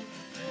nasty.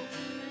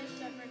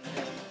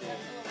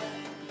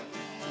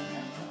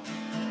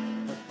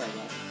 Let's pray,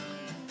 God.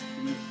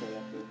 You stay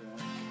up there,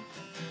 Lord.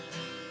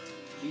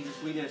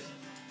 Jesus,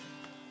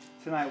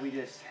 tonight we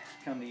just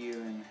come to you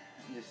and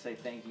just say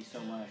thank you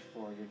so much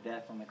for your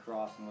death on the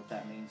cross and what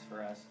that means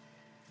for us.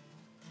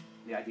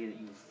 The idea that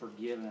you've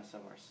forgiven us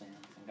of our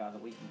sins. And God,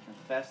 that we can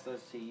confess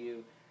those to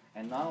you.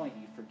 And not only do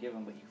you forgive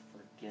them, but you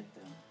forget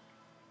them.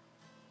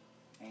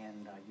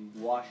 And you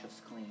wash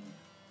us clean.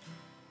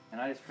 And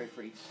I just pray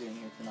for each student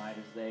here tonight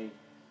as they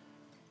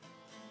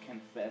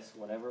confess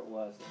whatever it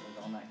was that was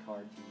on that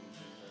card to you,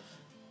 Jesus.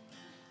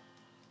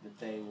 That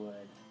they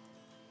would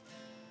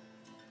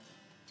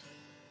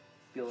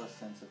feel a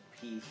sense of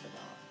peace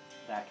about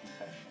that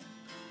confession.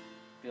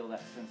 Feel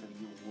that sense of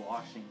you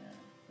washing them,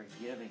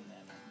 forgiving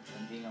them,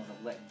 and being able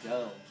to let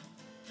go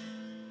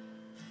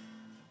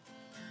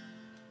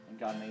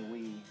God, may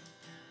we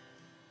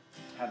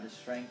have the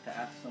strength to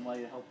ask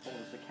somebody to help hold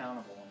us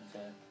accountable and to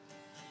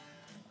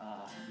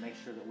make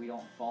sure that we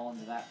don't fall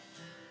into that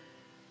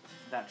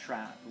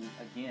trap.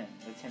 Again,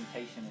 the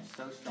temptation is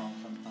so strong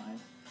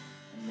sometimes,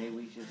 and may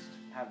we just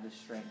have the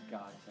strength,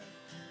 God, to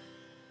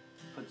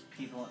put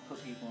people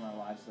in our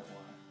lives that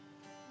will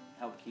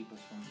help keep us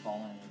from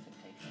falling into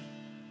temptation.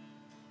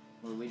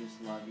 Lord, we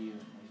just love you,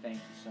 and we thank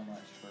you so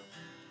much for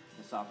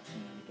this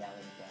opportunity to gather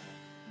together.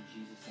 In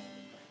Jesus' name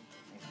we pray.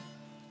 Amen.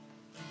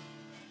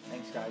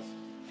 Thanks, guys.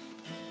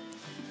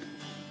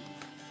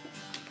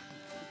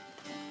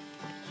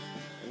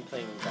 I'm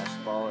playing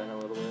basketball in a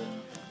little bit.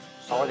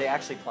 Oh, are they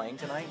actually playing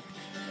tonight?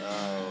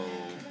 Oh,